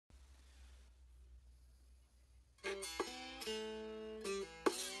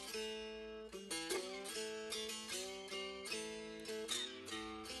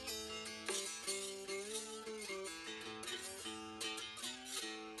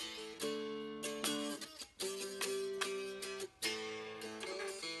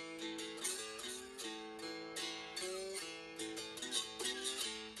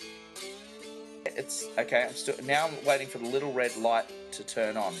It's okay. Now I'm waiting for the little red light to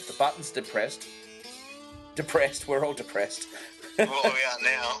turn on. The button's depressed. We're all depressed. Well, we are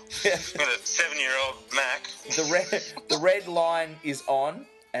now. Yeah. Got a 7-year-old Mac. The red line is on,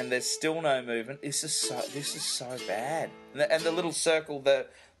 and there's still no movement. This is so bad. And the little circle, the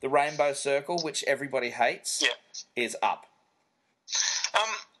rainbow circle, which everybody hates, is up.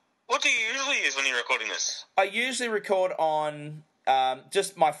 What do you usually use when you're recording this? I usually record on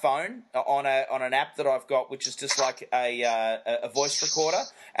just my phone on an app that I've got, which is just like a voice recorder,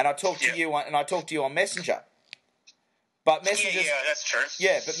 and I talk to you on Messenger. But Messenger's, yeah, that's true.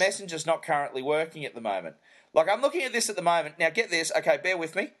 Yeah, but Messenger's not currently working at the moment. Like, I'm looking at this at the moment. Now, get this. Okay, bear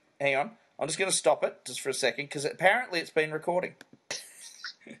with me. Hang on. I'm just going to stop it just for a second, because apparently it's been recording.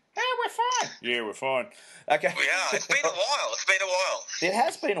 We're fine. Yeah, we're fine. Okay. We are. It's been a while. It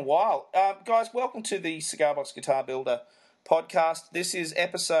has been a while. Guys, welcome to the Cigar Box Guitar Builder podcast. This is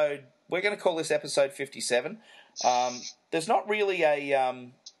we're going to call this episode 57. There's not really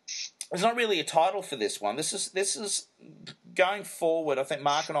a title for this one. This is going forward. I think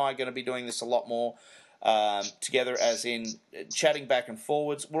Mark and I are going to be doing this a lot more together, as in chatting back and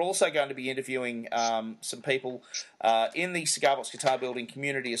forwards. We're also going to be interviewing some people in the Cigar Box Guitar Building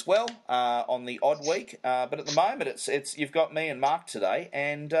community as well on the odd week. But at the moment, it's you've got me and Mark today,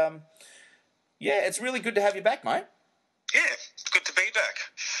 and it's really good to have you back, mate. Yeah, it's good to be back.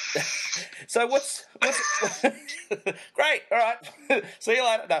 So what's great? All right, see you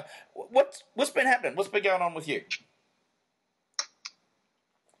later. No, what's been happening? What's been going on with you?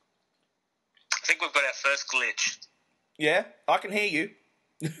 I think we've got our first glitch. Yeah, I can hear you.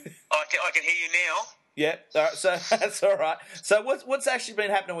 I can hear you now. Yeah, all right, so that's all right. So what's actually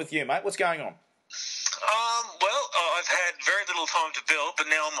been happening with you, mate? What's going on? Well, I've had very little time to build, but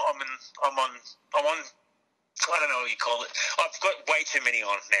now I'm on. I don't know what you call it. I've got way too many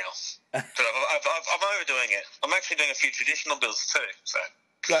on now. But I'm overdoing it. I'm actually doing a few traditional builds too. So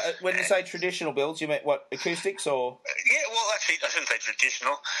when you say traditional builds, you mean what, acoustics or? Yeah, well, actually, I shouldn't say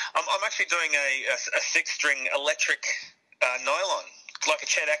traditional. I'm actually doing a 6-string electric nylon, like a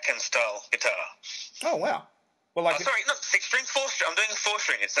Chet Atkins style guitar. Oh wow! Well, like sorry, not 6-string, 4-string. I'm doing a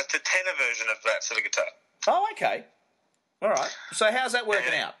 4-string. It's the tenor version of that sort of guitar. Oh, okay. All right. So how's that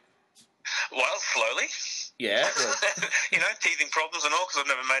working out? Well, slowly. Yeah. Teething problems and all, because I've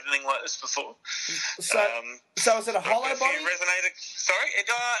never made anything like this before. So is it a hollow body? Resonator. Sorry, it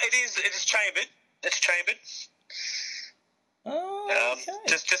is chambered. It's chambered. Oh, okay.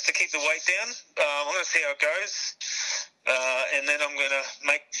 Just to keep the weight down. I'm going to see how it goes, and then I'm going to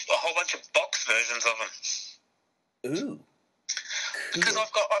make a whole bunch of box versions of them. Ooh. Because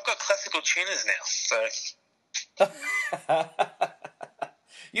I've got classical tuners now. So.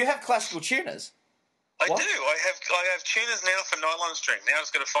 You have classical tuners? I do. I have tuners now for nylon string. Now I've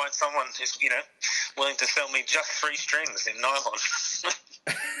just got to find someone who's willing to sell me just 3 strings in nylon.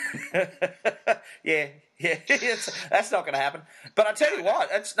 yeah, that's not going to happen. But I tell you what,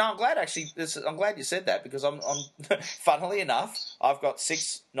 I'm glad I'm glad you said that, because I'm funnily enough, I've got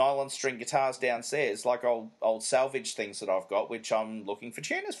 6 nylon string guitars downstairs, like old salvage things that I've got, which I'm looking for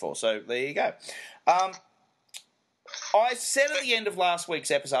tuners for. So there you go. I said at the end of last week's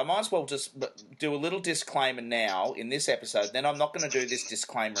episode, I might as well just do a little disclaimer now in this episode. Then I'm not going to do this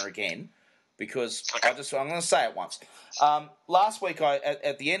disclaimer again, because I'm going to say it once. Last week,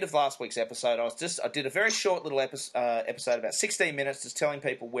 at the end of last week's episode, I did a very short little episode, about 16 minutes, just telling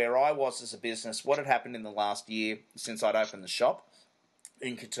people where I was as a business, what had happened in the last year since I'd opened the shop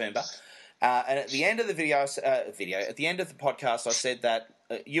in Katoomba. And at the end of the at the end of the podcast, I said that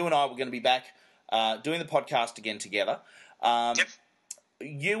you and I were going to be back doing the podcast again together. Yep.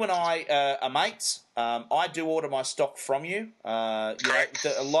 You and I are mates. I do order my stock from you. Correct.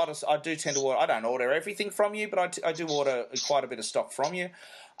 I do tend to order. I don't order everything from you, but I do order quite a bit of stock from you.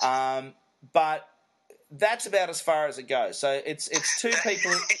 But that's about as far as it goes. So it's 2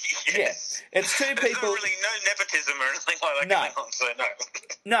 people. Yes. Yeah, it's 2 people. There's no nepotism or anything like that going on. So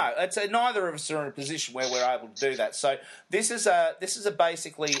no. It's neither of us are in a position where we're able to do that. So this is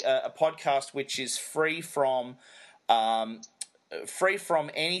basically a podcast which is free from any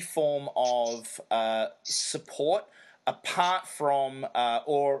form of support, apart from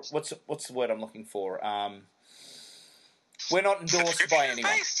or what's the word I'm looking for? We're not endorsed by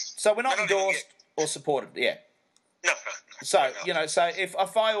anyone, so we're not endorsed or supported. Yeah. No. So, so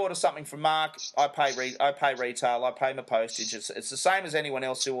if I order something from Mark, I pay retail, I pay my postage. It's the same as anyone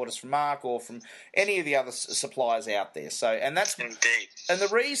else who orders from Mark or from any of the other suppliers out there. So, and that's indeed. And the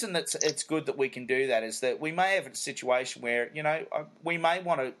reason that it's good that we can do that is that we may have a situation where we may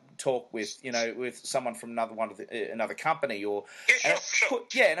want to talk with someone from another company or sure.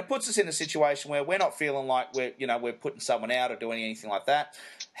 And it puts us in a situation where we're not feeling like we're putting someone out or doing anything like that.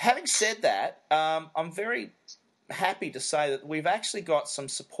 Having said that, I'm very happy to say that we've actually got some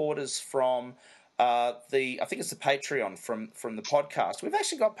supporters from I think it's the Patreon from the podcast. We've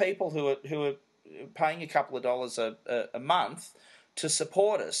actually got people who are paying a couple of dollars a month to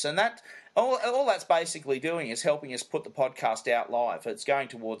support us, and that all that's basically doing is helping us put the podcast out live. It's going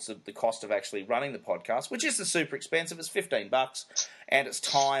towards the cost of actually running the podcast, which isn't super expensive. It's $15, and it's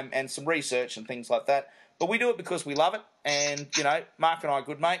time and some research and things like that. But we do it because we love it, and, Mark and I are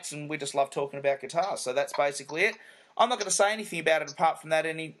good mates, and we just love talking about guitars. So that's basically it. I'm not going to say anything about it apart from that.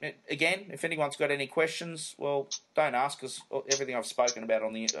 Again, if anyone's got any questions, well, don't ask, because everything I've spoken about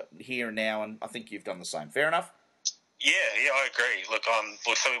on the here and now, and I think you've done the same. Fair enough? Yeah, I agree. Look,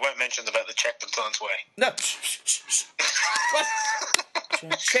 so we won't mention about the check that's on its way. No.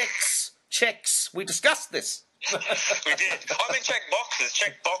 Checks. We discussed this. We did. I mean, check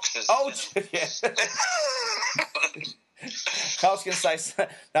boxes. Oh, yeah. I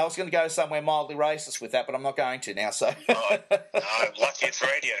was going to go somewhere mildly racist with that, but I'm not going to now. So, no, lucky it's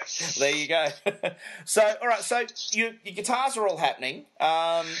radio. There you go. So, all right. So, your guitars are all happening.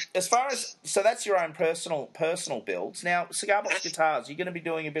 So that's your own personal builds. Now, Cigar Box Guitars, you're going to be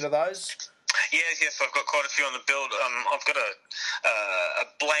doing a bit of those. Yes, I've got quite a few on the build. I've got a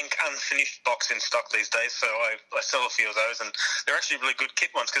blank, unfinished box in stock these days, so I sell a few of those, and they're actually really good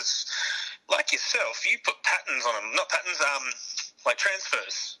kit ones because, like yourself, you put patterns on them. Not patterns, like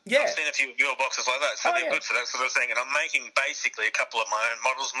transfers. Yeah. I've seen a few of your boxes like that, so they're good for that sort of thing. And I'm making basically a couple of my own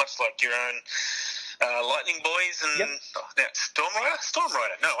models, much like your own Lightning Boys and Storm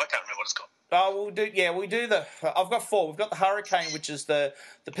Rider. No, I can't remember what it's called. Oh, we do the. I've got four. We've got the Hurricane, which is the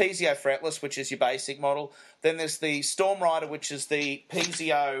piezo fretless, which is your basic model. Then there's the Storm Rider, which is the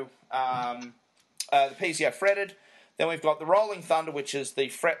piezo fretted. Then we've got the Rolling Thunder, which is the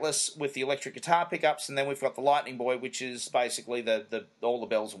fretless with the electric guitar pickups, and then we've got the Lightning Boy, which is basically all the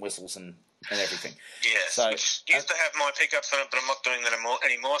bells and whistles and everything. Yeah, so which used to have my pickups on it, but I'm not doing that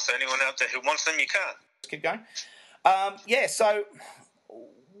anymore. So anyone out there who wants them, you can. Let's keep going. So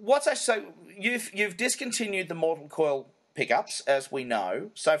so you've discontinued the Mortal Coil pickups, as we know.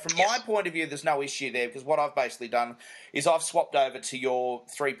 So from my point of view, there's no issue there, because what I've basically done is I've swapped over to your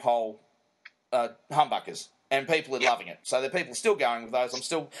 3-pole humbuckers, and people are loving it. So the people are still going with those. I'm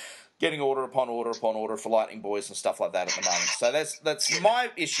still getting order upon order upon order for Lightning Boys and stuff like that at the moment. So that's my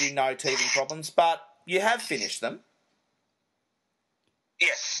issue, no teething problems. But you have finished them.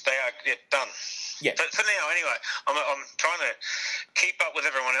 Yes, they are done. Yeah. For now, anyway, I'm trying to keep up with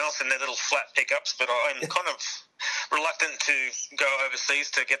everyone else in their little flat pickups, but I'm kind of reluctant to go overseas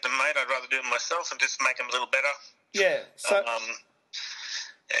to get them made. I'd rather do them myself and just make them a little better. Yeah. So.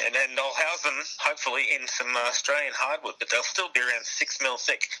 And I'll house them, hopefully, in some Australian hardwood, but they'll still be around 6 mil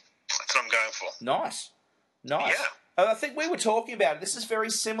thick. That's what I'm going for. Nice. Yeah. I think we were talking about it. This is very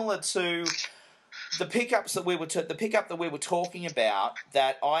similar to the pickups that the pickup that we were talking about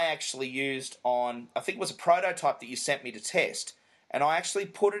that I actually used on, I think it was a prototype that you sent me to test, and I actually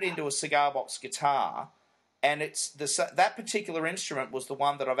put it into a Cigar Box guitar, and that particular instrument was the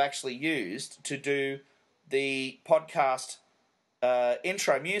one that I've actually used to do the podcast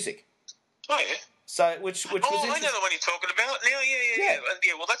intro music. Oh, yeah. So, which was I know the one you're talking about now. Yeah.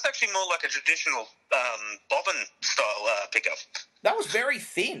 Well, that's actually more like a traditional bobbin style pickup. That was very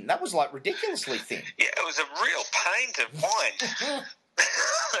thin. That was like ridiculously thin. Yeah, it was a real pain to wind.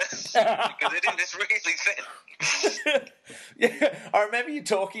 Because it's really thin. Yeah, I remember you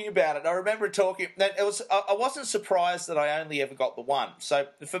talking about it. I remember talking. It was. I wasn't surprised that I only ever got the one. So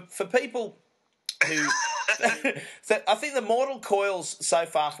for people who. So I think the Mortal Coils, so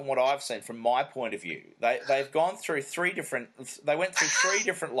far from what I've seen, from my point of view, they've gone through three different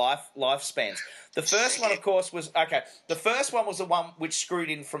lifespans. The first one, of course, was the first one was the one which screwed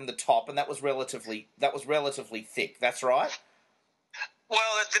in from the top, and that was relatively thick. That's right.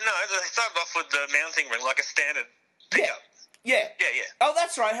 Well, no, they started off with the mounting ring, like a standard pickup. Yeah. Oh,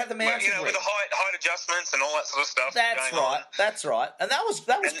 that's right. Had the mounting ring. With the height adjustments and all that sort of stuff. That's right. And that was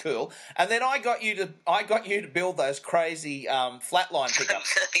cool. And then I got you to build those crazy flatline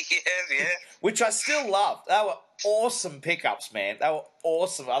pickups. Yeah. Which I still love. They were awesome pickups, man. They were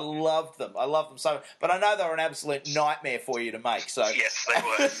awesome. I loved them so. But I know they were an absolute nightmare for you to make. So yes, they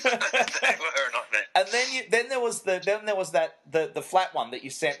were. They were a nightmare. And then there was the was the flat one that you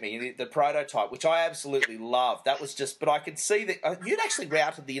sent me, the prototype, which I absolutely loved. That was just, but I could see that you'd actually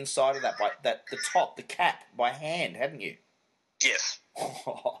routed the inside of the top, the cap, by hand, hadn't you? Yes.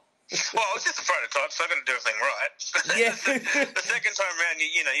 Well, it's just a prototype, so I've got to do everything right. Yeah. The second time around,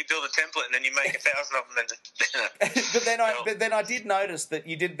 you build a template and then you make 1,000 of them. But then I did notice that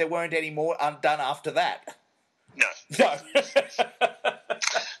there weren't any more done after that. No. No.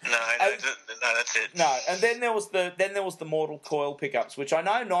 No, that's it. No, and then there was the Mortal Coil pickups, which I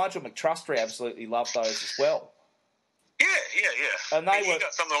know Nigel McTrusty absolutely loved those as well. Yeah. And they were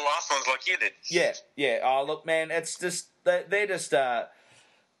got some of the last ones like you did. Yeah. Oh, look, man, it's just they're just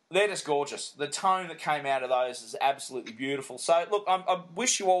gorgeous. The tone that came out of those is absolutely beautiful. So, look, I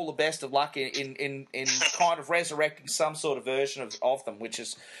wish you all the best of luck in kind of resurrecting some sort of version of them, which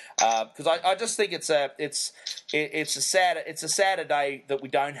is because I just think it's a sadder day that we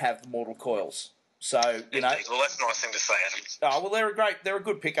don't have the Mortal Coils. So Indeed. Well, that's a nice thing to say, Adam. Oh well, they're a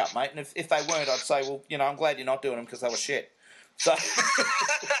good pickup, mate. And if they weren't, I'd say, well, I'm glad you're not doing them because they were shit. So I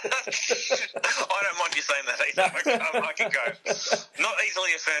don't mind you saying that either. No. I can go. Not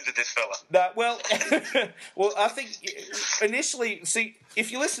easily offended, this fella. No, well, I think initially, see,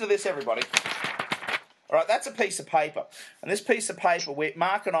 if you listen to this, everybody, all right, that's a piece of paper, and this piece of paper,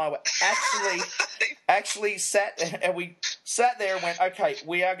 Mark and I were actually sat there and went, okay,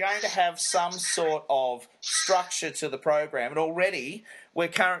 we are going to have some sort of structure to the program, and already we're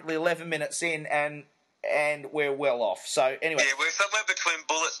currently 11 minutes in, and we're well off. So anyway, yeah, we're somewhere between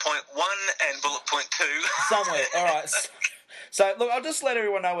bullet point 1 and bullet point 2. Somewhere, all right. So look, I'll just let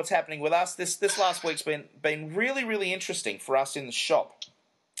everyone know what's happening with us. This last week's been really, really interesting for us in the shop.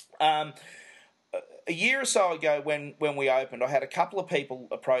 A year or so ago, when we opened, I had a couple of people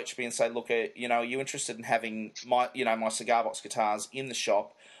approach me and say, "Look, are you interested in having my cigar box guitars in the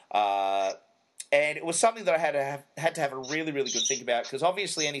shop?" And it was something that I had to have a really, really good think about, because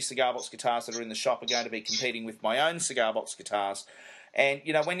obviously any cigar box guitars that are in the shop are going to be competing with my own cigar box guitars. And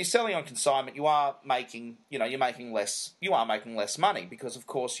when you're selling on consignment, you are making less money, because of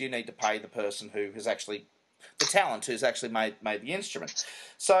course you need to pay the person who's actually made the instrument.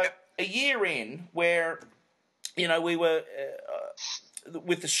 So a year in, where we were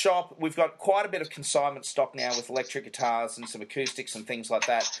with the shop, we've got quite a bit of consignment stock now with electric guitars and some acoustics and things like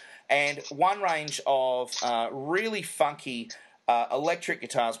that, and one range of really funky electric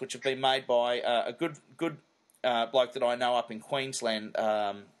guitars which have been made by a good bloke that I know up in Queensland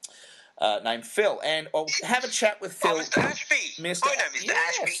named Phil. And I'll have a chat with Phil. Oh, Mr. Ashby.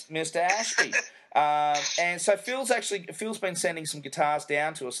 Mr. Ashby. And so Phil's been sending some guitars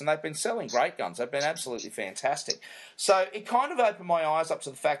down to us, and they've been selling great guns. They've been absolutely fantastic. So it kind of opened my eyes up to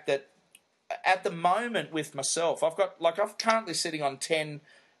the fact that at the moment with myself, I'm currently sitting on 10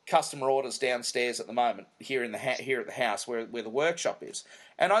 customer orders downstairs at the moment here at the house where the workshop is,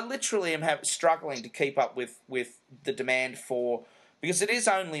 and I literally am struggling to keep up with the demand for, because it is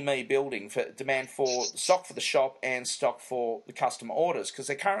only me building, for demand for stock for the shop and stock for the customer orders, because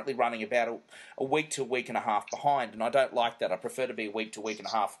they're currently running about a week to a week and a half behind, and I don't like that. I prefer to be a week to a week and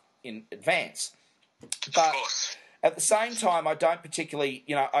a half in advance. But at the same time, I don't particularly,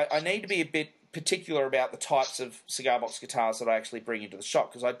 I need to be a bit particular about the types of cigar box guitars that I actually bring into the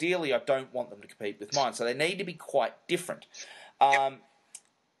shop, because ideally I don't want them to compete with mine, so they need to be quite different.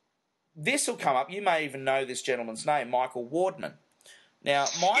 This will come up. You may even know this gentleman's name, Michael Wardman. Now,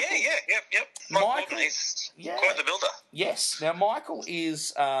 Michael... Yep. Michael is quite the builder. Yes. Now, Michael's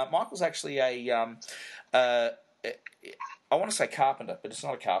actually I want to say carpenter, but it's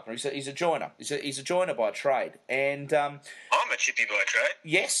not a carpenter. He's a joiner. He's a joiner by trade. And I'm a chippy by trade.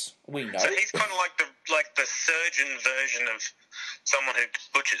 Yes, we know. So he's kind of like the surgeon version of someone who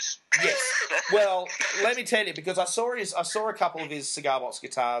butchers. Yes. Well, let me tell you, because I saw a couple of his cigar box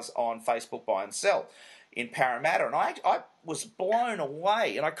guitars on Facebook Buy and Sell in Parramatta, and I was blown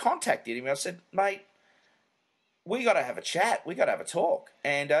away. And I contacted him and I said, "Mate, we got to have a chat. We got to have a talk."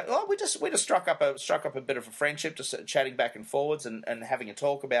 And we just struck up a bit of a friendship, just chatting back and forwards and having a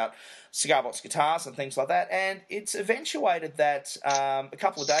talk about cigar box guitars and things like that. And it's eventuated that a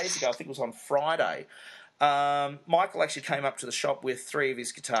couple of days ago, I think it was on Friday, Michael actually came up to the shop with 3 of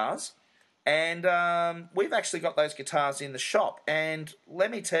his guitars, and we've actually got those guitars in the shop. And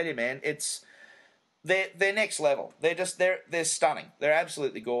let me tell you, man, they're next level. They're stunning. They're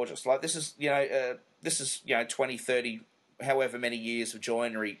absolutely gorgeous. Like, this is 20, 30, however many years of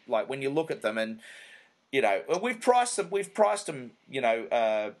joinery. Like, when you look at them, and we've priced them to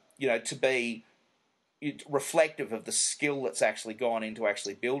be reflective of the skill that's actually gone into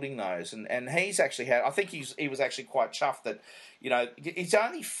actually building those. And he's actually had. I think he was actually quite chuffed that, he's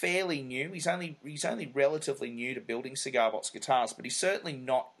only fairly new. He's only relatively new to building cigar box guitars, but he's certainly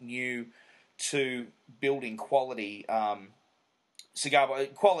not new to building quality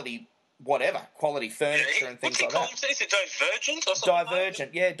quality furniture and things like that. Is it Divergent or something?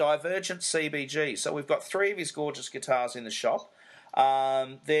 Divergent, Divergent CBG. So we've got 3 of his gorgeous guitars in the shop.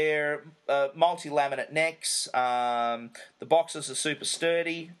 They're multi-laminate necks. The boxes are super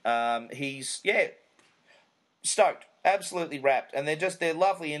sturdy. He's stoked, absolutely wrapped, and they're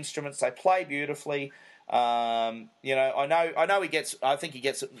lovely instruments. They play beautifully. I know he gets. I think he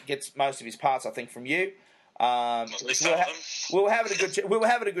gets most of his parts, I think, from you. We were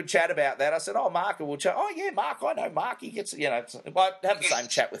having a good chat about that. I said, "Oh, Mark, we'll chat." "Oh, yeah, Mark, I know Mark. He gets, I have the same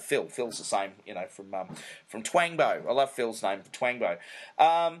chat with Phil. Phil's the same, from Twangbo. I love Phil's name, Twangbo.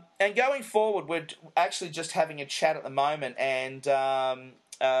 And going forward, we're actually just having a chat at the moment, and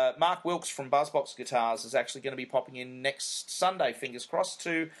Mark Wilkes from Buzzbox Guitars is actually going to be popping in next Sunday, fingers crossed,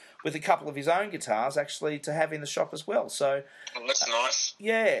 with a couple of his own guitars, actually, to have in the shop as well. So, that's nice.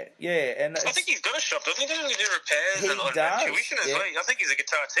 Yeah, and I think he's got a shop, doesn't he? Doesn't he do repairs and tuition as well? I think he's a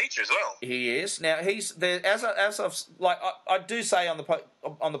guitar teacher as well. He is. Now he's there, as I've I do say on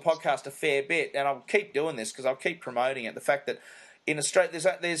the podcast a fair bit, and I'll keep doing this because I'll keep promoting it. The fact that in Australia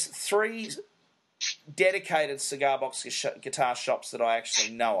there's 3 dedicated cigar box guitar shops that I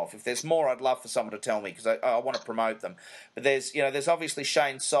actually know of. If there's more, I'd love for someone to tell me because I want to promote them. But there's obviously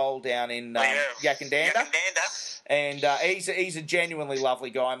Shane Soul down in Yakandanda. And he's a genuinely lovely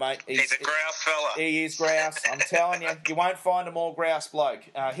guy, mate. He's a grouse fella. He is grouse. I'm telling you won't find a more grouse bloke.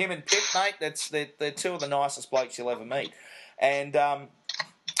 Him and Pip, mate. They're 2 of the nicest blokes you'll ever meet.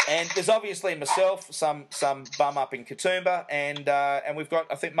 And there's obviously myself, some bum up in Katoomba, and we've got,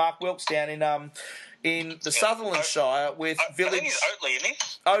 I think, Mark Wilkes down in the Sutherland Shire with Village. I think he's Oatley, isn't he?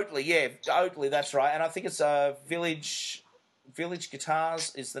 Oatley, yeah, Oatley. That's right. And I think it's Village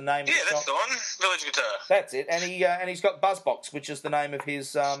Guitars is the name of the shop. Yeah, that's the one. Village Guitar. That's it. And he's got Buzzbox, which is the name of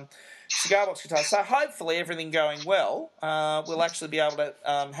his cigar box guitar. So hopefully everything going well, we'll actually be able to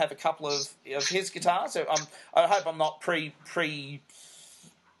have a couple of his guitars. So I hope I'm not pre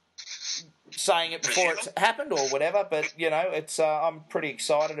saying it before it's happened or whatever, but it's I'm pretty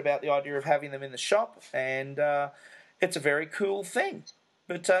excited about the idea of having them in the shop, and it's a very cool thing.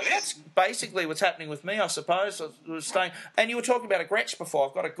 But that's basically what's happening with me, I suppose. I was staying, and you were talking about a Gretsch before.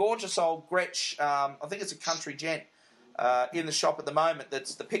 I've got a gorgeous old Gretsch. I think it's a Country Gent in the shop at the moment.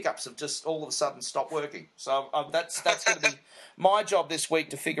 That's the pickups have just all of a sudden stopped working. So that's going to be my job this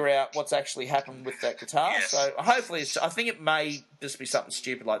week to figure out what's actually happened with that guitar. Yes. So hopefully, I think it may just be something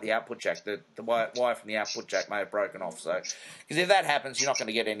stupid like the output jack. The wire from the output jack may have broken off. So because if that happens, you're not going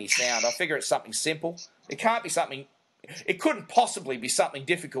to get any sound. I figure it's something simple. It can't be something. It couldn't possibly be something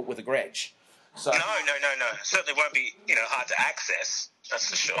difficult with a Gretsch. So no. It certainly won't be hard to access. That's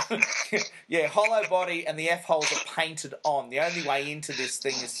for sure. Yeah, hollow body and the F holes are painted on. The only way into this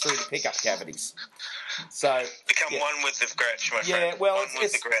thing is through the pickup cavities. So become one with the Gretsch, my friend. Yeah, well,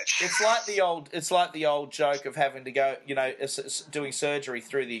 it's like the old joke of having to go, doing surgery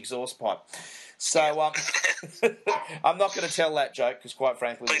through the exhaust pipe. So I'm not going to tell that joke because, quite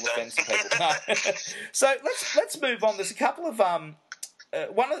frankly, it will offend some people. No. So let's move on. There's a couple of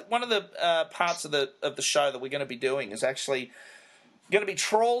one of the parts of the show that we're going to be doing is actually going to be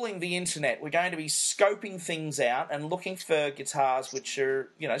trawling the internet. We're going to be scoping things out and looking for guitars which are,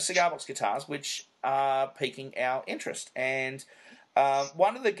 cigar box guitars, which are piquing our interest. And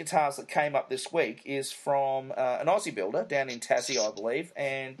one of the guitars that came up this week is from an Aussie builder down in Tassie, I believe,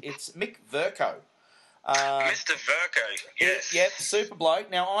 and it's Mick Verco. Mr. Verco, yes. Yep, super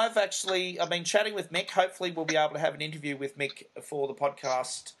bloke. Now, I've been chatting with Mick. Hopefully, we'll be able to have an interview with Mick for the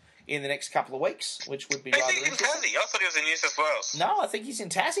podcast in the next couple of weeks, which would be rather interesting. I thought he was in New South Wales. No, I think he's in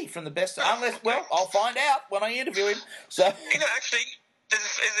Tassie from the best. I'll find out when I interview him. So actually,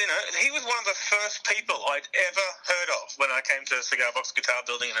 he was one of the first people I'd ever heard of when I came to cigar box guitar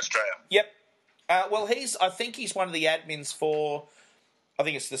building in Australia. Yep. I think he's one of the admins for, I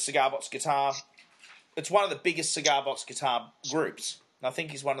think it's the cigar box guitar. It's one of the biggest cigar box guitar groups. And I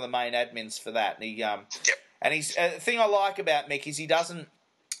think he's one of the main admins for that. And and he's the thing I like about Mick is he doesn't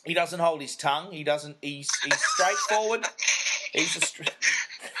hold his tongue. He's straightforward.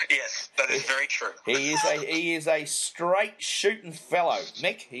 Yes, that is very true. He is a straight shooting fellow,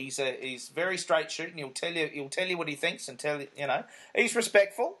 Mick. He's very straight shooting. He'll tell you what he thinks and he's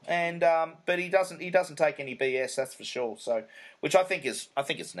respectful and but he doesn't take any BS, that's for sure. So which I think it's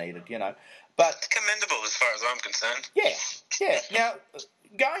needed, But it's commendable as far as I'm concerned. Yeah. Now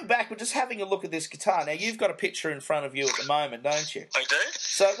going back, we're just having a look at this guitar. Now, you've got a picture in front of you at the moment, don't you? I do.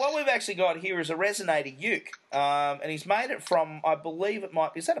 So what we've actually got here is a resonator uke, and he's made it from, I believe it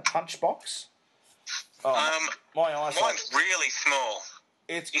might be, is that a punch box? Oh, my eyesight. Mine's really small.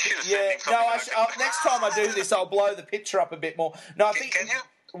 It's, you should have yeah, sent me something. next time I do this, I'll blow the picture up a bit more. No, I think Can you?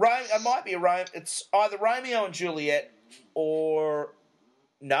 It might be it's either Romeo and Juliet or...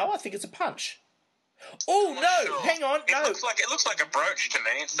 No, I think it's a punch. Oh, no, sure. hang on, It looks like a brooch to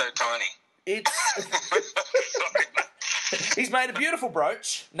me. It's so tiny. It's... Sorry, mate. He's made a beautiful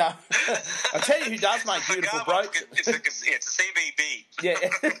brooch. No. I'll tell you who does make beautiful brooches. It's a CBB. Yeah.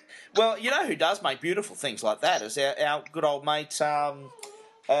 Well, you know who does make beautiful things like that is our good old mate,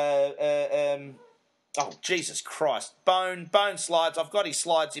 oh, Jesus Christ. Bone slides. I've got his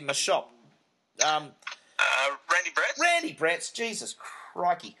slides in my shop. Randy Bretts? Randy Bretts. Jesus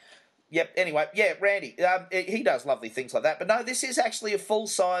crikey. Yep, anyway, yeah, Randy. He does lovely things like that. But no, this is actually a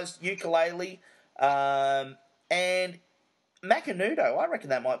full-sized ukulele. And Macanudo, I reckon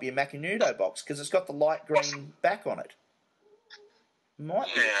that might be a Macanudo box because it's got the light green back on it. Might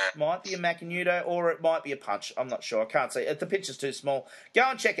be a Macanudo or it might be a punch. I'm not sure. I can't see. The picture's too small. Go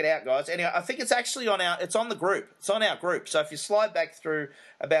and check it out, guys. Anyway, I think it's actually it's on the group. It's on our group. So if you slide back through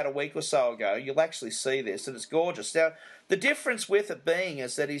about a week or so ago, you'll actually see this, and it's gorgeous. Now, the difference with it being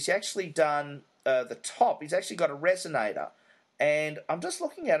is that he's actually done the top. He's actually got a resonator. And I'm just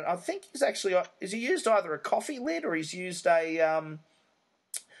looking at it. I think he's actually... Is he used either a coffee lid or he's used a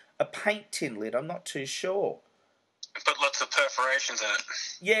paint tin lid? I'm not too sure. Put lots of perforations in it.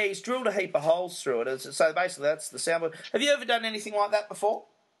 Yeah, he's drilled a heap of holes through it. So basically that's the soundboard. Have you ever done anything like that before?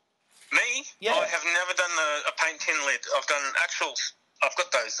 Me? Yeah. I have never done a paint tin lid. I've done I've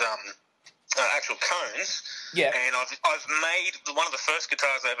got those actual cones. Yeah. And I've made... One of the first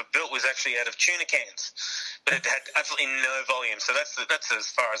guitars I ever built was actually out of tuna cans. But it had absolutely no volume, so that's as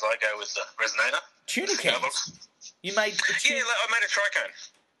far as I go with the resonator. Tuna cans? You made... Yeah, I made a tricone.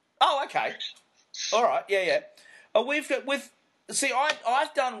 Oh, okay. All right, yeah. Oh, we've got... See,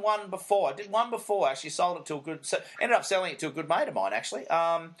 I've done one before. I did one before, actually, sold it to a good... Ended up selling it to a good mate of mine, actually.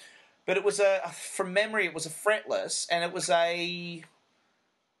 But it was from memory, it was a fretless, and it was a...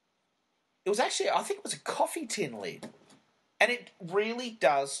 It was actually... I think it was a coffee tin lid. And it really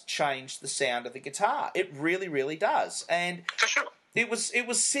does change the sound of the guitar. It really, really does. And for sure. It was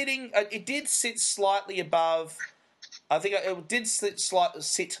sitting... It did sit slightly above... I think it did sit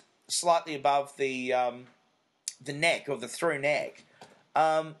slightly above the neck, or the through neck.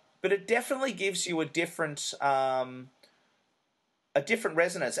 But it definitely gives you a different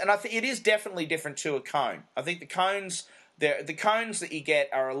resonance. And I think it is definitely different to a cone. I think the cones that you get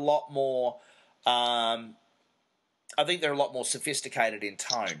are a lot more... I think they're a lot more sophisticated in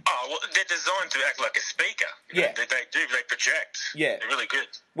tone. Oh, well, they're designed to act like a speaker. Yeah. They project. Yeah. They're really good.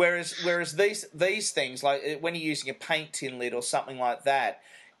 Whereas these things, like when you're using a paint tin lid or something like that,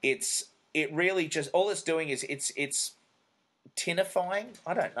 it really just... All it's doing is it's tinifying.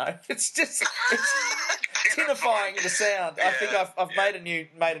 I don't know. It's tinifying the sound. Yeah, I think I've made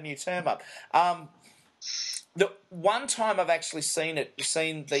a new term up. The one time I've actually seen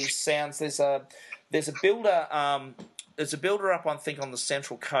these sounds, there's a builder up, I think, on the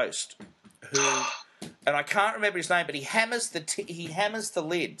Central Coast who, and I can't remember his name, but he hammers the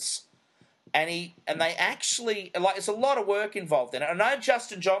lids, and they actually, like, it's a lot of work involved in it. I know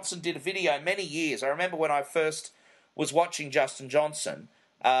Justin Johnson did a video many years. I remember when I first was watching Justin Johnson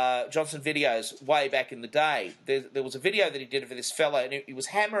videos way back in the day. There was a video that he did for this fella, and he was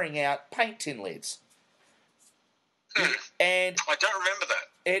hammering out paint tin lids. And I don't remember that.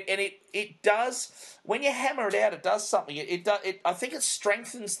 It does, when you hammer it out, it does something. I think it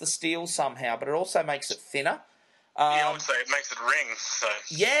strengthens the steel somehow, but it also makes it thinner. Yeah, I would say it makes it ring. So.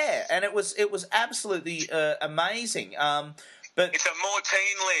 Yeah, and it was absolutely amazing. But it's a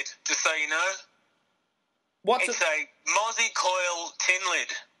Mortine lid, just so you know. It's a Mozzie coil tin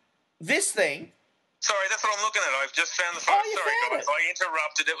lid. This thing. Sorry, that's what I'm looking at. I've just found the phone. Sorry, guys. I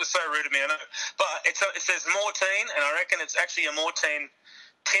interrupted. It was so rude of me, I know. But it says Mortine, and I reckon it's actually a Mortine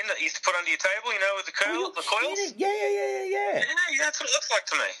tin that you used to put under your table, you know, with the coils. Yeah. Yeah, that's what it looks like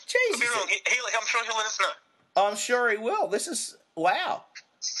to me. Jesus. I'm sure he'll let us know. I'm sure he will. This is... Wow.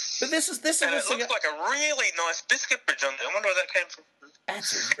 But this is... And it looks like a really nice biscuit bridge on there. I wonder where that came from.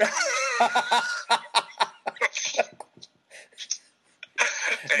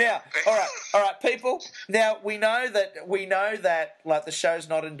 Now, all right, people. Now we know that like the show's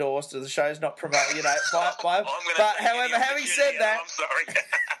not endorsed or the show's not promoted, you know. But however, having said that, I'm sorry.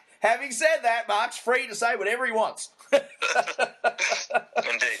 Having said that, Mark's free to say whatever he wants. Indeed.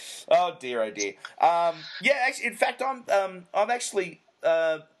 Oh dear. Yeah, actually, in fact, I'm actually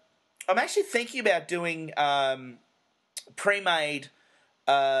I'm actually thinking about doing pre-made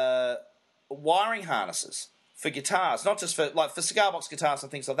wiring harnesses for guitars, not just for cigar box guitars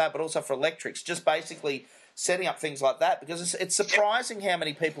and things like that, but also for electrics. Just basically setting up things like that, because it's surprising how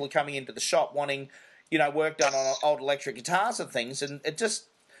many people are coming into the shop wanting, work done on old electric guitars and things, and it just,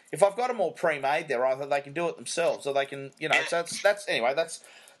 if I've got them all pre-made, there either they can do it themselves or they can, So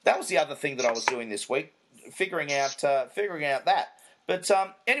that was the other thing that I was doing this week, figuring out that. But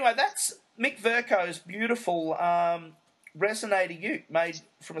anyway, that's Mick Verco's beautiful resonator ute made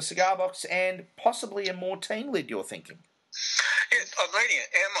from a cigar box and possibly a Mortine lid. You're thinking? Yes, I'm reading it.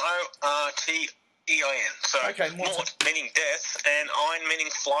 Mortein. So okay, Mort meaning death, and Ein meaning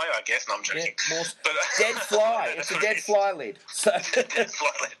fly, I guess. No, I'm joking. Yeah, dead fly. It's a dead fly lid. So dead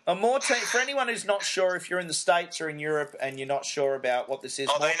fly lid. A Mortine, for anyone who's not sure, if you're in the States or in Europe and you're not sure about what this is.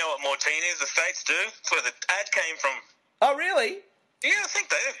 Oh, they know what Mortine is. The States do. That's where the ad came from. Oh, really? Yeah, I think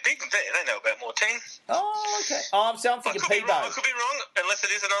they're big. They know about Mortine. Oh, okay. I'm thinking Peebo. I could be wrong, unless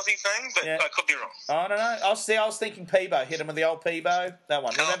it is an Aussie thing, but I could be wrong. I don't know. I was thinking Peebo. Hit him with the old Peebo. That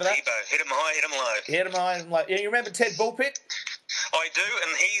one. Remember that? Peebo. Hit him high, hit him low. Hit him high, hit him low. Yeah, you remember Ted Bullpit? I do,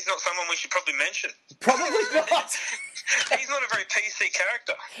 and he's not someone we should probably mention. Probably not. He's not a very PC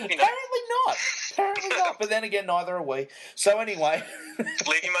character. Apparently not. But then again, neither are we. So anyway.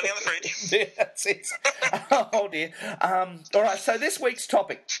 Leave your money on the fridge. Yeah, that's it. Oh, dear. All right, so this week's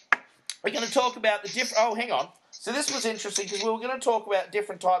topic. We're going to talk about the different... Oh, hang on. So this was interesting because we were going to talk about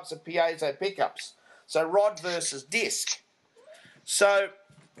different types of piezo pickups. So rod versus disc. So...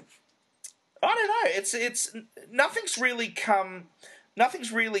 I don't know. It's nothing's really come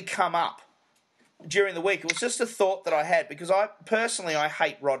up during the week. It was just a thought that I had because I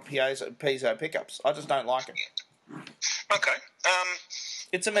hate rod piezo pickups. I just don't like it. Okay.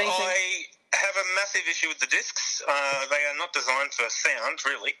 It's amazing. I have a massive issue with the discs. They are not designed for sound,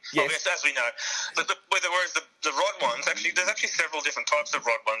 really. Yes. As we know. Whereas the rod ones, there's actually several different types of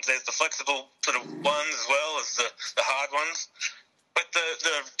rod ones. There's the flexible sort of ones as well as the hard ones. But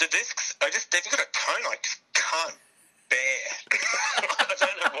the discs, they've got a tone I just can't bear. I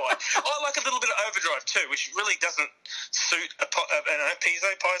don't know why. I like a little bit of overdrive too, which really doesn't suit a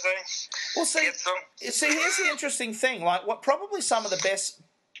piezo. Well, see, here's the interesting thing. Like, what probably some of the best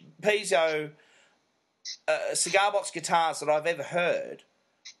piezo cigar box guitars that I've ever heard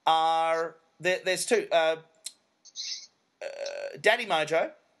are there's two. Daddy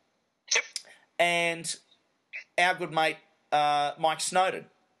Mojo. Yep. And our good mate Mike Snowden,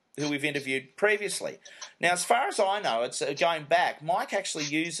 who we've interviewed previously. Now, as far as I know, it's going back. Mike actually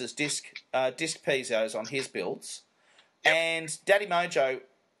uses disc piezos on his builds, and Daddy Mojo,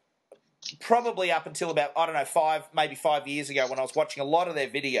 probably up until about 5 years ago, when I was watching a lot of their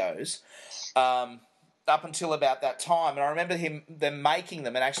videos, up until about that time, and I remember them making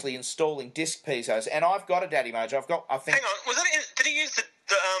them and actually installing disc piezos. And I've got a Daddy Mojo. Hang on, did he use the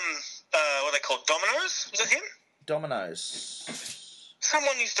what are they called, dominoes? Was that him? Dominoes.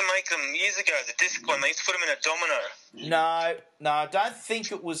 Someone used to make them years ago. The disc one, they used to put them in a domino. No, I don't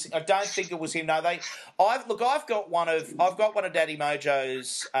think it was him. No, I've got one of Daddy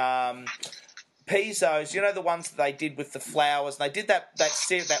Mojo's piezos. You know, the ones that they did with the flowers. And they did that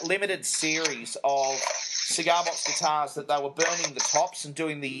limited series of cigar box guitars that they were burning the tops and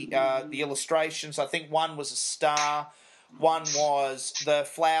doing the illustrations. I think one was a star, one was the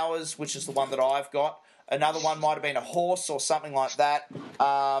flowers, which is the one that I've got. Another one might have been a horse or something like that.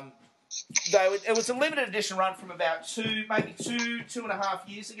 It was a limited edition run from about two and a half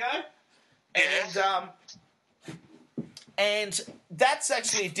years ago. And that's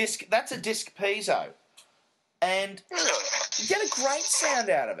actually a disc. That's a disc piezo. And you get a great sound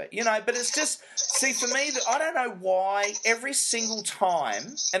out of it, but it's just... See, for me, I don't know why every single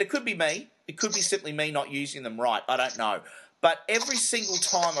time... And it could be me. It could be simply me not using them right. I don't know. But every single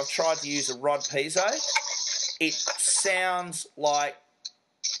time I've tried to use a rod piezo, it sounds like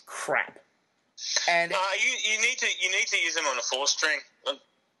crap. And you need to use them on a 4-string.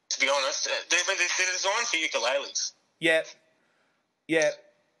 To be honest, they're designed for ukuleles. Yeah.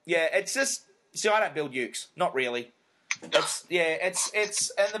 It's just... See, I don't build ukes. Not really. And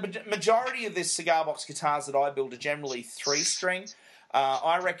the majority of this cigar box guitars that I build are generally 3-string.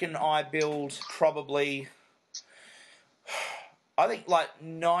 I reckon I build probably... I think like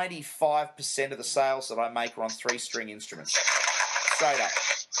 95% of the sales that I make are on 3-string instruments. Straight up.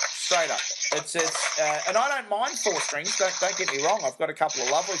 It's and I don't mind 4 strings. Don't get me wrong. I've got a couple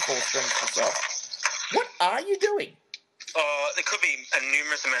of lovely 4 strings myself. What are you doing? There could be a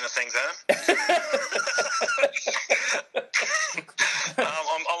numerous amount of things, Adam.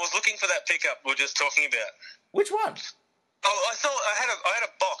 I was looking for that pickup we were just talking about. Which one? Oh, I had a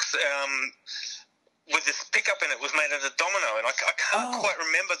box with this pickup in it. Was made out of domino, and I can't quite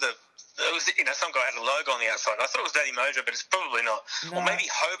remember it was, some guy had a logo on the outside. I thought it was Daddy Mojo, but it's probably not. No. Or maybe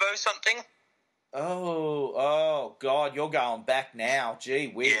Hobo something. Oh, God, you're going back now. Gee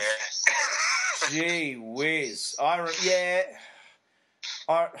whiz. Yeah. Gee whiz. I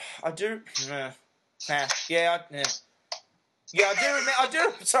do. I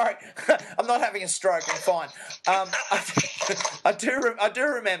do. Sorry, I'm not having a stroke. I'm fine. I do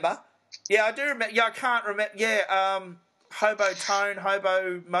remember. Yeah, I do remember. Yeah, I can't remember. Yeah, Hobo Tone,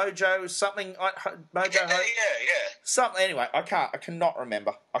 Hobo Mojo, something. Mojo. Yeah. Something. Anyway, I cannot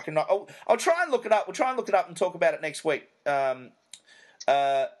remember. I cannot. I'll try and look it up. We'll try and look it up and talk about it next week. But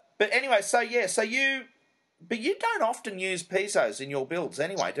anyway, but you don't often use piezos in your builds,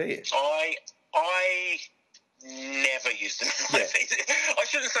 anyway, do you? I never used them. Yeah. I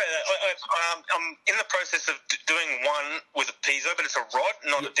shouldn't say that. I'm in the process of doing one with a piezo, but it's a rod,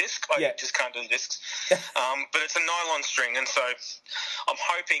 not a disc. I just can't do discs. But it's a nylon string, and so I'm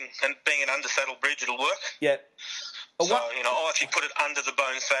hoping, and being an undersaddle bridge, it'll work. Yeah. So, I'll actually put it under the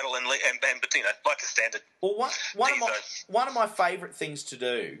bone saddle and like a standard. Well, one of my favourite things to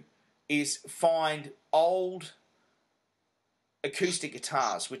do is find old acoustic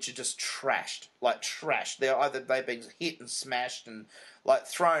guitars which are just trashed. They've been hit and smashed and like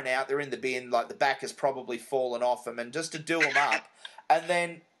thrown out. They're in the bin. Like the back has probably fallen off them, and just to do them up, and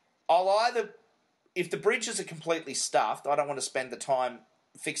then I'll either, if the bridges are completely stuffed, I don't want to spend the time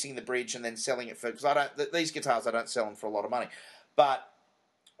fixing the bridge and then selling it for, because these guitars I don't sell them for a lot of money. But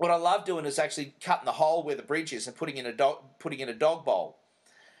what I love doing is actually cutting the hole where the bridge is and putting in a dog bowl.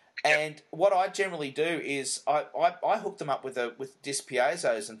 And what I generally do is I hook them up with disc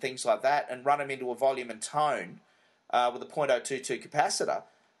piezos and things like that, and run them into a volume and tone with a .022 capacitor,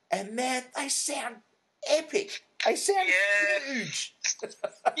 and man, they sound epic. They sound huge.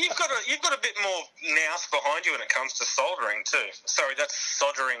 You've got a bit more nous behind you when it comes to soldering too. Sorry, that's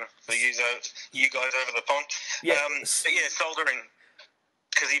soldering for you guys over the pond. Yeah, soldering.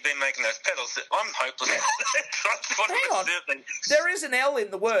 Because you've been making those pedals. I'm hopeless. Hang on. There is an L in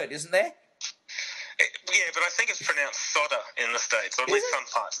the word, isn't there? Yeah, but I think it's pronounced solder in the States, or at least some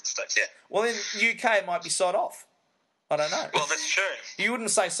parts of the States, yeah. Well, in the UK, it might be sod off. I don't know. Well, that's true. You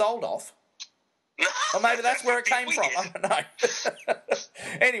wouldn't say sold off. No. Or maybe that's where it came from. I don't know.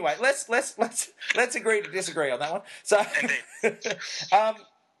 Anyway, let's agree to disagree on that one. So,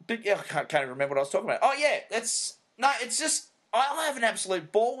 but yeah, I can't even remember what I was talking about. Oh yeah, it's just. I have an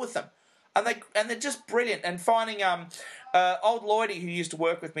absolute ball with them, and they're just brilliant. And finding old Lloydie, who used to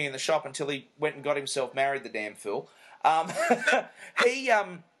work with me in the shop until he went and got himself married, the damn fool. He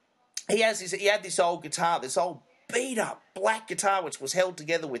had this old guitar, this old beat up black guitar, which was held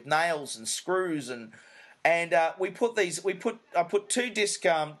together with nails and screws, and I put two disc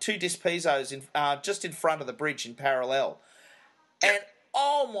piezos in just in front of the bridge in parallel, and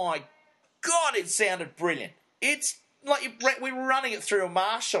oh my God, it sounded brilliant. It's like we were running it through a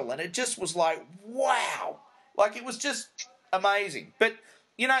Marshall, and it just was like, wow. Like, it was just amazing. But,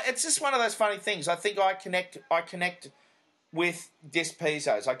 it's just one of those funny things. I think I connect with disc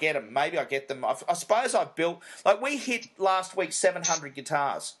piezos. I get them. Maybe I get them. I suppose I've built... Like, we hit last week 700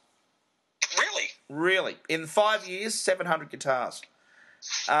 guitars. Really? Really. In 5 years, 700 guitars.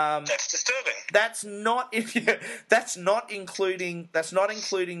 That's disturbing. That's not including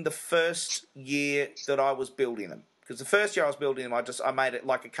the first year that I was building them. Because the first year I was building them, I made it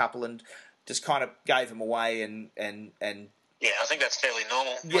like a couple and just kind of gave them away and yeah, I think that's fairly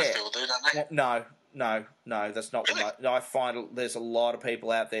normal. Yeah. Most people do, don't they? Well, no, that's not really? I find there's a lot of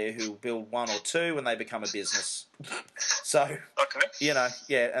people out there who build one or two and they become a business. So, okay. And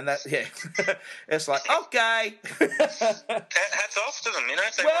that, it's like, okay. Hats off to them,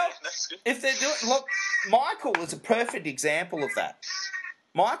 that's good. If they're doing, look, Michael is a perfect example of that.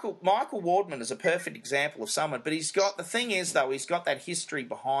 Michael Wardman is a perfect example of someone, but he's got that history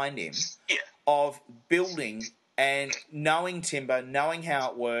behind him of building and knowing timber, knowing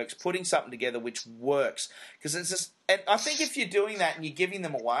how it works, putting something together which works. Because it's just, and I think if you're doing that and you're giving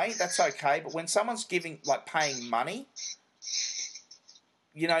them away, that's okay. But when someone's paying money,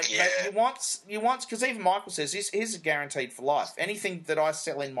 you want, because even Michael says here's guaranteed for life. Anything that I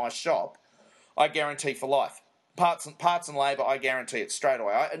sell in my shop, I guarantee for life. Parts and labour, I guarantee it straight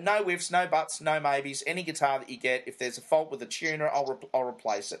away. No ifs, no buts, no maybes. Any guitar that you get, if there's a fault with the tuner, I'll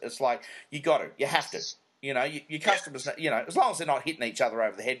replace it. It's like, you got to, you have to. Your customers, as long as they're not hitting each other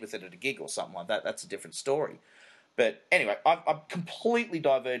over the head with it at a gig or something like that, that's a different story. But anyway, I'm completely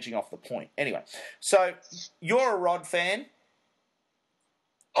diverging off the point. Anyway, so you're a rod fan.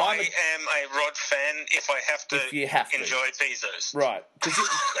 I I am a rod fan if I have to enjoy piezos. Right.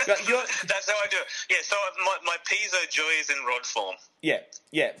 That's how I do it. Yeah, so my piezo joy is in rod form. Yeah,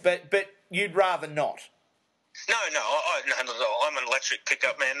 but you'd rather not. No, I'm an electric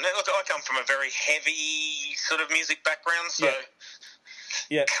pickup man. Look, I come from a very heavy sort of music background, so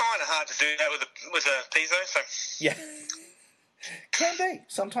kind of hard to do that with a piezo. So yeah, can be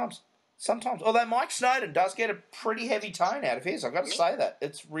sometimes. Although Mike Snowden does get a pretty heavy tone out of his, I've got to say that.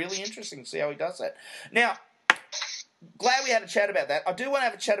 It's really interesting to see how he does that. Now, glad we had a chat about that. I do want to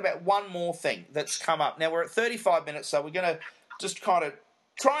have a chat about one more thing that's come up. Now, we're at 35 minutes, so we're going to just kind of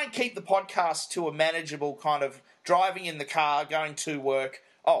try and keep the podcast to a manageable kind of driving in the car, going to work.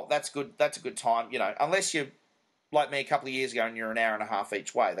 Oh, that's good. That's a good time, unless you're like me a couple of years ago and you're an hour and a half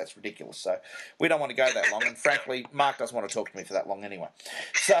each way. That's ridiculous. So we don't want to go that long. And frankly, Mark doesn't want to talk to me for that long anyway.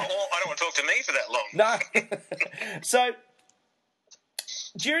 So I don't want to talk to me for that long. No. So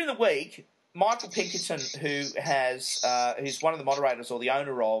during the week, Michael Pinkerton, who's one of the moderators or the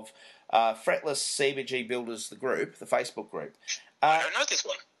owner of Fretless CBG Builders, the group, the Facebook group. I don't know this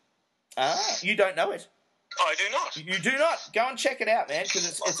one. You don't know it? I do not. You do not. Go and check it out, man, because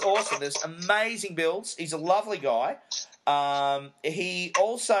it's awesome. There's amazing builds. He's a lovely guy.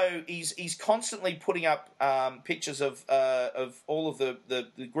 He's constantly putting up pictures of all of the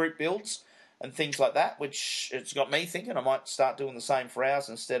group builds and things like that, which it's got me thinking I might start doing the same for ours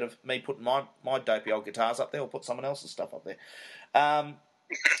instead of me putting my dopey old guitars up there. Or put someone else's stuff up there.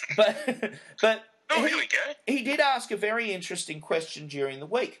 But here we go. He did ask a very interesting question during the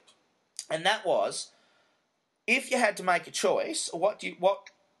week, and that was, if you had to make a choice, what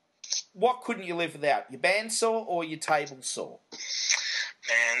couldn't you live without? Your bandsaw or your table saw?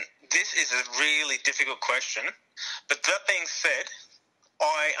 Man, this is a really difficult question. But that being said,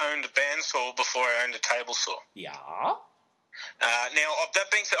 I owned a bandsaw before I owned a table saw. Yeah. Now, that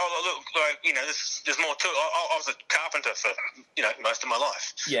being said, there's more to it. I was a carpenter for, most of my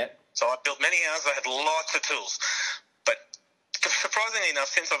life. Yeah. So I built many houses. I had lots of tools. But surprisingly enough,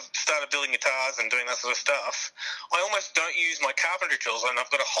 since I've started building guitars and doing that sort of stuff, I almost don't use my carpentry tools, and I've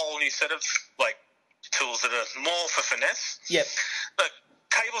got a whole new set of, tools that are more for finesse. Yep. But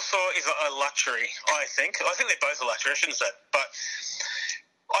table saw is a luxury, I think. I think they're both a luxury, I shouldn't say. But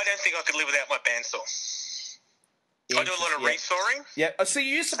I don't think I could live without my bandsaw. I do a lot of resawing. Yeah. So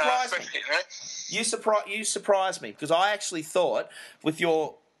you surprised me. You surprised me, because I actually thought with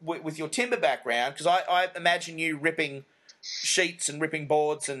your timber background, because I imagine you ripping sheets and ripping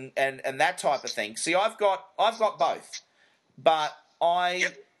boards and that type of thing. See, I've got both, but I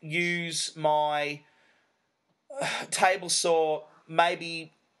use my table saw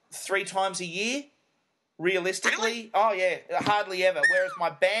maybe 3 times a year, realistically. Really? Oh yeah, hardly ever. Whereas my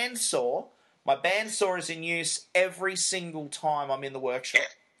bandsaw is in use every single time I'm in the workshop. Yeah.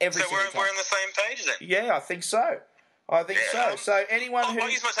 Every single time. We're on the same page then? Yeah, I think so. So anyone I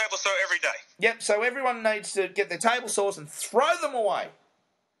use my table saw every day. Yep, so everyone needs to get their table saws and throw them away.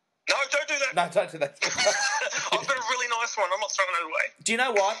 No, don't do that. No, don't do that. I've got a really nice one. I'm not throwing it away. Do you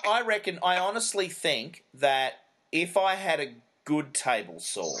know what? I honestly think that if I had a good table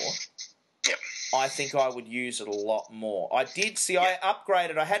saw, I think I would use it a lot more. I did see. I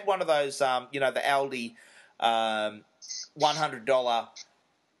upgraded. I had one of those, the Aldi $100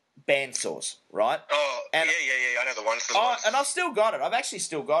 bandsaws, right? Oh, and, yeah. I know the ones. And I've still got it. I've actually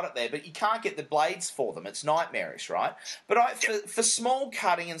still got it there, but you can't get the blades for them. It's nightmarish, right? But for small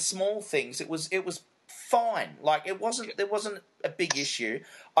cutting and small things, it was fine. Like there wasn't a big issue.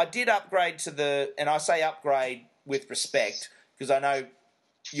 I did upgrade and I say upgrade with respect, because I know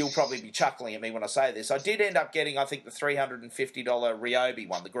you'll probably be chuckling at me when I say this. I did end up getting, I think, the $350 Ryobi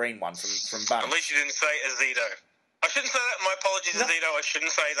one, the green one from Bunn. At least you didn't say Azedo. I shouldn't say that. My apologies, Azedo. I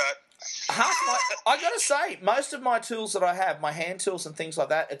shouldn't say that. I got to say, most of my tools that I have, my hand tools and things like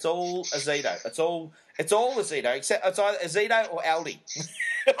that, it's all Azedo. It's all Azedo, except it's either Azedo or Aldi.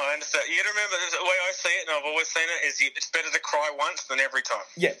 I understand. You got to remember, the way I see it, and I've always seen it, is it's better to cry once than every time.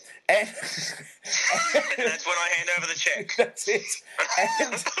 Yeah. And that's when I hand over the check. That's it.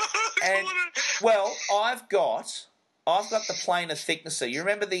 And well, I've got the planer thicknesser. You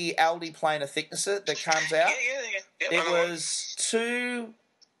remember the Aldi planer thicknesser that comes out? Yeah. It was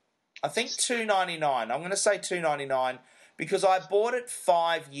 $2.99. I'm going to say $2.99 because I bought it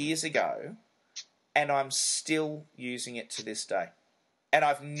 5 years ago, and I'm still using it to this day. And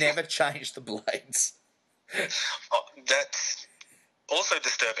I've never changed the blades. Oh, that's also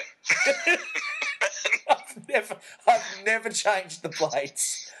disturbing. I've never changed the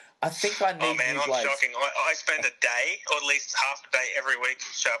blades. I think I need new blades. I'm shocking. I spend a day, or at least half a day every week,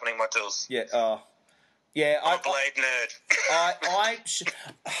 sharpening my tools. Yeah. Yeah, I'm a blade nerd.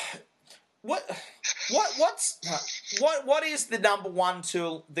 What is the number one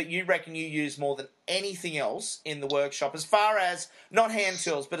tool that you reckon you use more than anything else in the workshop, as far as not hand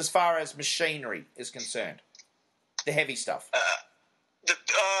tools, but as far as machinery is concerned, the heavy stuff?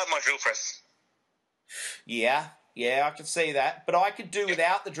 My drill press. Yeah, I could see that, but I could do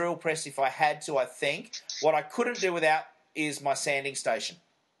without the drill press if I had to. I think what I couldn't do without is my sanding station.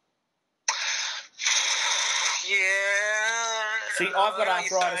 Yeah. See, I've got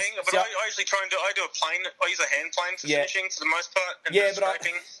arthritis. But I usually try and do a plane. I use a hand plane for finishing for the most part. And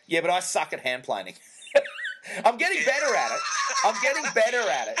but I suck at hand planing. I'm getting better at it.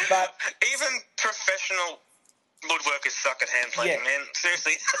 But even professional woodworkers suck at hand planing, man.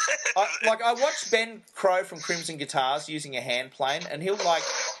 Seriously. I watched Ben Crow from Crimson Guitars using a hand plane, and he'll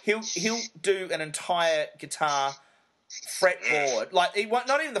do an entire guitar fretboard, not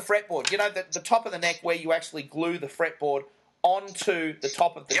even the fretboard. You know, the top of the neck where you actually glue the fretboard onto the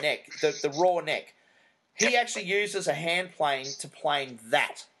top of the neck, the raw neck. He actually uses a hand plane to plane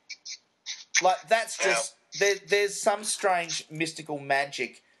that. Like, that's just there's some strange mystical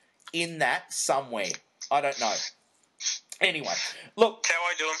magic in that somewhere. I don't know. Anyway, look. That's how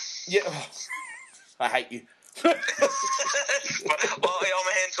I do them. Yeah, I hate you. Well, I'm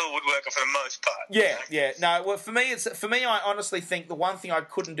a hand tool woodworker for the most part. Yeah. No, well, for me, I honestly think the one thing I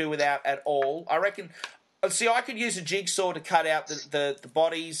couldn't do without at all, I reckon. See, I could use a jigsaw to cut out the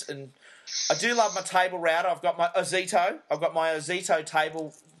bodies, and I do love my table router. I've got my Ozito.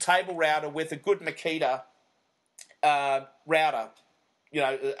 Table router with a good Makita router,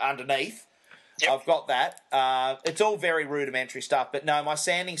 underneath. Yep. I've got that. It's all very rudimentary stuff, but no, my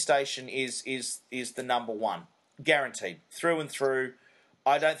sanding station is the number one, guaranteed, through and through.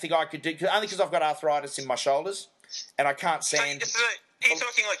 I don't think I could do, only because I've got arthritis in my shoulders, and I can't sand. Are you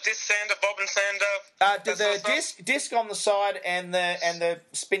talking like disc sander, bobbin sander? The disc on the side and the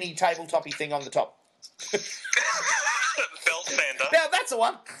spinny tabletoppy thing on the top. Belt sander. Now that's the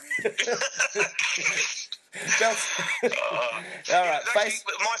one. All right.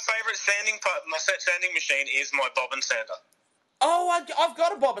 Actually, my favourite sanding machine is my bobbin sander. Oh, I've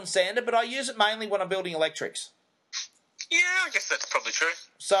got a bobbin sander, but I use it mainly when I'm building electrics. Yeah, I guess that's probably true.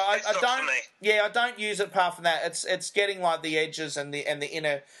 So I don't. Yeah, I don't use it apart from that. It's getting like the edges and the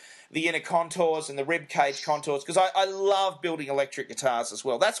inner contours and the rib cage contours, because I love building electric guitars as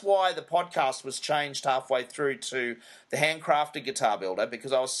well. That's why the podcast was changed halfway through to the handcrafted guitar builder,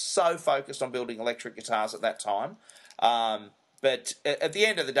 because I was so focused on building electric guitars at that time. But at the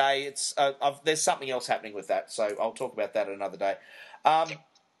end of the day, it's there's something else happening with that, so I'll talk about that another day.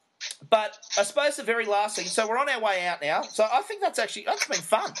 But I suppose the very last thing, so we're on our way out now, so I think that's been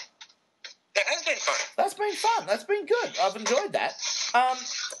fun. It has been fun. That's been fun. That's been good. I've enjoyed that.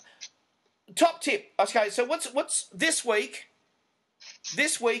 Top tip. Okay, so what's this week?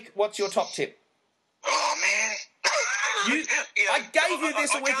 This week, what's your top tip? Oh man, I gave you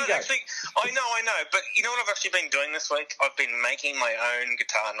this a week ago. I know, but you know what I've actually been doing this week? I've been making my own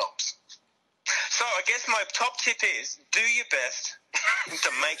guitar knobs. So I guess my top tip is do your best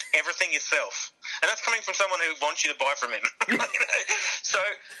to make everything yourself, and that's coming from someone who wants you to buy from him. So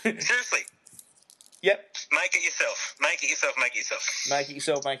seriously. Yep. Make it yourself. Make it yourself.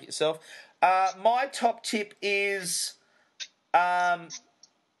 My top tip is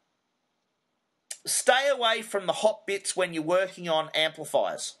stay away from the hot bits when you're working on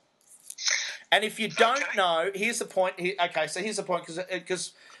amplifiers. And if you don't know, here's the point. Here's the point,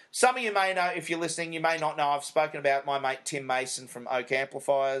 because some of you may know, if you're listening, you may not know, I've spoken about my mate Tim Mason from Oak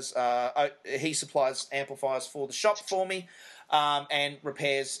Amplifiers. He supplies amplifiers for the shop for me. And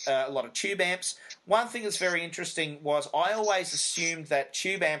repairs a lot of tube amps. One thing that's very interesting was I always assumed that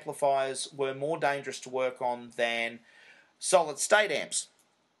tube amplifiers were more dangerous to work on than solid-state amps.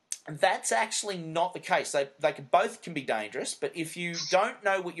 And that's actually not the case. They both can be dangerous, but if you don't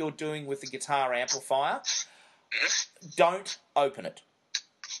know what you're doing with the guitar amplifier, don't open it.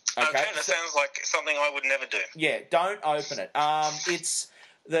 Okay, that sounds like something I would never do. Yeah, don't open it. It's...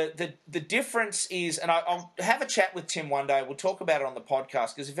 The difference is, and I'll have a chat with Tim one day, we'll talk about it on the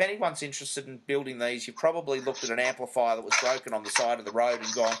podcast, because if anyone's interested in building these, you've probably looked at an amplifier that was broken on the side of the road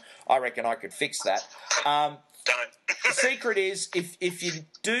and gone, I reckon I could fix that. Don't. The secret is, if you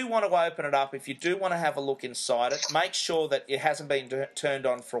do want to open it up, if you do want to have a look inside it, make sure that it hasn't been turned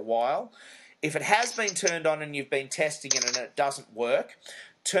on for a while. If it has been turned on and you've been testing it and it doesn't work,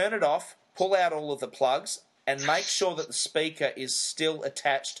 turn it off, pull out all of the plugs, and make sure that the speaker is still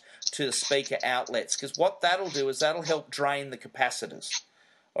attached to the speaker outlets, because what that'll do is that'll help drain the capacitors.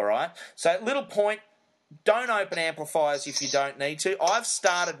 All right? So little point, don't open amplifiers if you don't need to. I've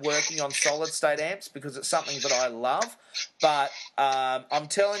started working on solid-state amps because it's something that I love, but I'm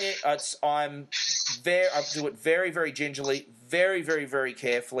telling you, I do it very, very gingerly, very, very, very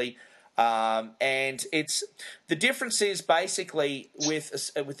carefully. And the difference is basically with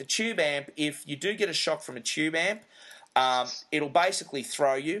the tube amp, if you do get a shock from a tube amp, it'll basically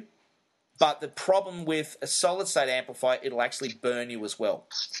throw you. But the problem with a solid-state amplifier, it'll actually burn you as well.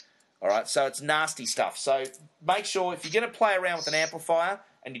 All right, so it's nasty stuff. So make sure if you're going to play around with an amplifier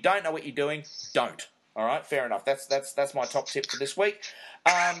and you don't know what you're doing, don't. All right, fair enough. That's my top tip for this week.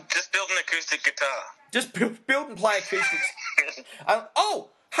 Just build an acoustic guitar. Just build and play acoustics.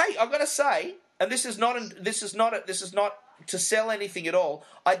 Hey, I've got to say, and this is not to sell anything at all.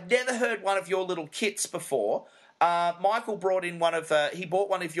 I'd never heard one of your little kits before. Michael brought in he bought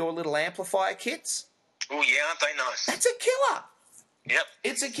one of your little amplifier kits. Oh yeah, aren't they nice? That's a killer. Yep.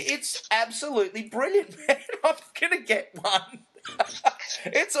 It's absolutely brilliant, man. I'm gonna get one.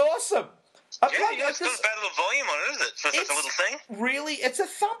 It's awesome. It's got a bad little volume on it, is it? For such a little thing. Really, it's a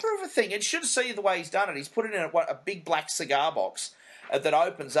thumper of a thing. It should see the way he's done it. He's put it in a big black cigar box that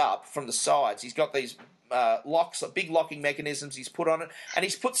opens up from the sides. He's got these locks, big locking mechanisms he's put on it, and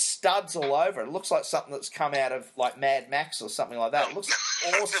he's put studs all over it. It looks like something that's come out of like Mad Max or something like that. It looks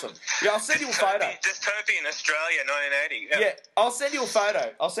awesome. Yeah, I'll send you a photo. Dystopian Australia, 1980. Yeah, I'll send you a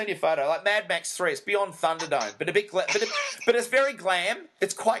photo. Like Mad Max 3. It's beyond Thunderdome, but but it's very glam.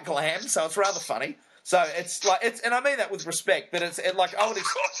 It's quite glam, so it's rather funny. So it's like and I mean that with respect, but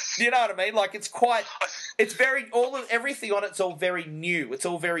you know what I mean? Like it's very everything on it's all very new. It's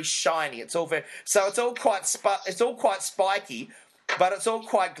all very shiny. It's all quite spiky, but it's all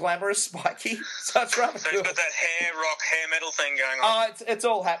quite glamorous spiky. So it's rather cool. It's got that hair metal thing going Oh, on. it's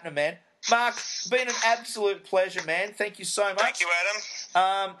all happening, man. Mark, it's been an absolute pleasure, man. Thank you so much. Thank you,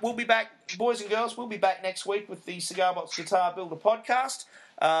 Adam. We'll be back, boys and girls. We'll be back next week with the Cigar Box Guitar Builder podcast.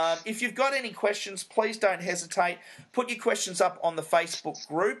 If you've got any questions, please don't hesitate. Put your questions up on the Facebook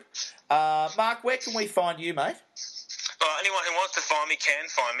group. Mark, where can we find you, mate? Anyone who wants to find me can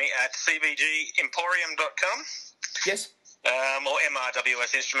find me at cbgemporium.com. Yes. Or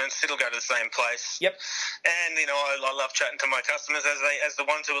MRWS Instruments. It'll go to the same place. Yep. And, I love chatting to my customers as the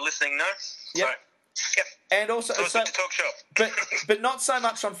ones who are listening know. Yep. So, yep. And also... So it's good to talk shop. But not so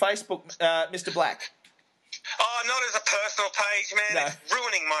much on Facebook, Mr. Black. Oh, not as a personal page, man. No. It's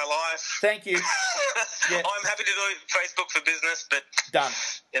ruining my life. Thank you. Yeah. I'm happy to do Facebook for business, but... Done.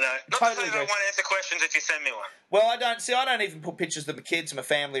 Not totally to say I won't answer questions if you send me one. Well, I don't even put pictures of my kids and my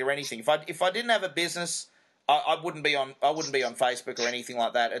family or anything. If I didn't have a business... I wouldn't be on Facebook or anything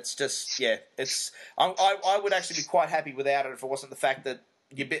like that. It's just I would actually be quite happy without it if it wasn't the fact that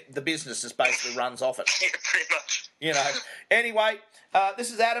the business just basically runs off it. Yeah, pretty much. Anyway,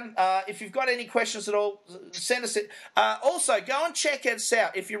 this is Adam. If you've got any questions at all, send us it. Also, go and check us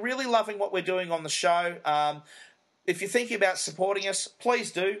out if you're really loving what we're doing on the show. If you're thinking about supporting us,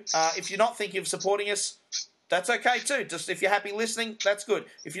 please do. If you're not thinking of supporting us, that's okay too. Just if you're happy listening, that's good.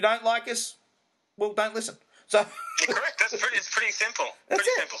 If you don't like us, well, don't listen. So correct. It's pretty simple. That's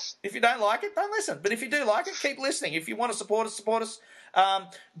pretty it. Simple. If you don't like it, don't listen. But if you do like it, keep listening. If you want to support us.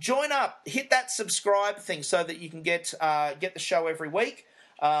 Join up. Hit that subscribe thing so that you can get the show every week.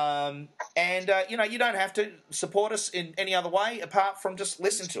 You don't have to support us in any other way apart from just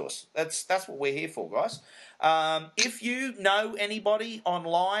listen to us. That's what we're here for, guys. If you know anybody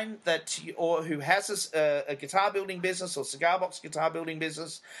online who has a guitar building business or cigar box guitar building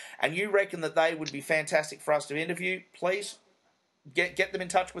business, and you reckon that they would be fantastic for us to interview, please get them in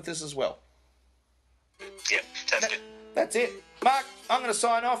touch with us as well. Yep, that's it. That's it. Mark, I'm going to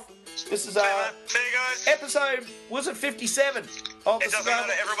sign off. This is See you guys. Episode, was it 57? It doesn't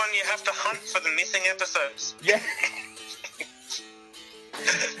matter, everyone, you have to hunt for the missing episodes. Yeah.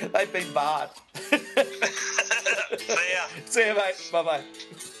 They've been barred. See ya. See ya, mate. Bye-bye.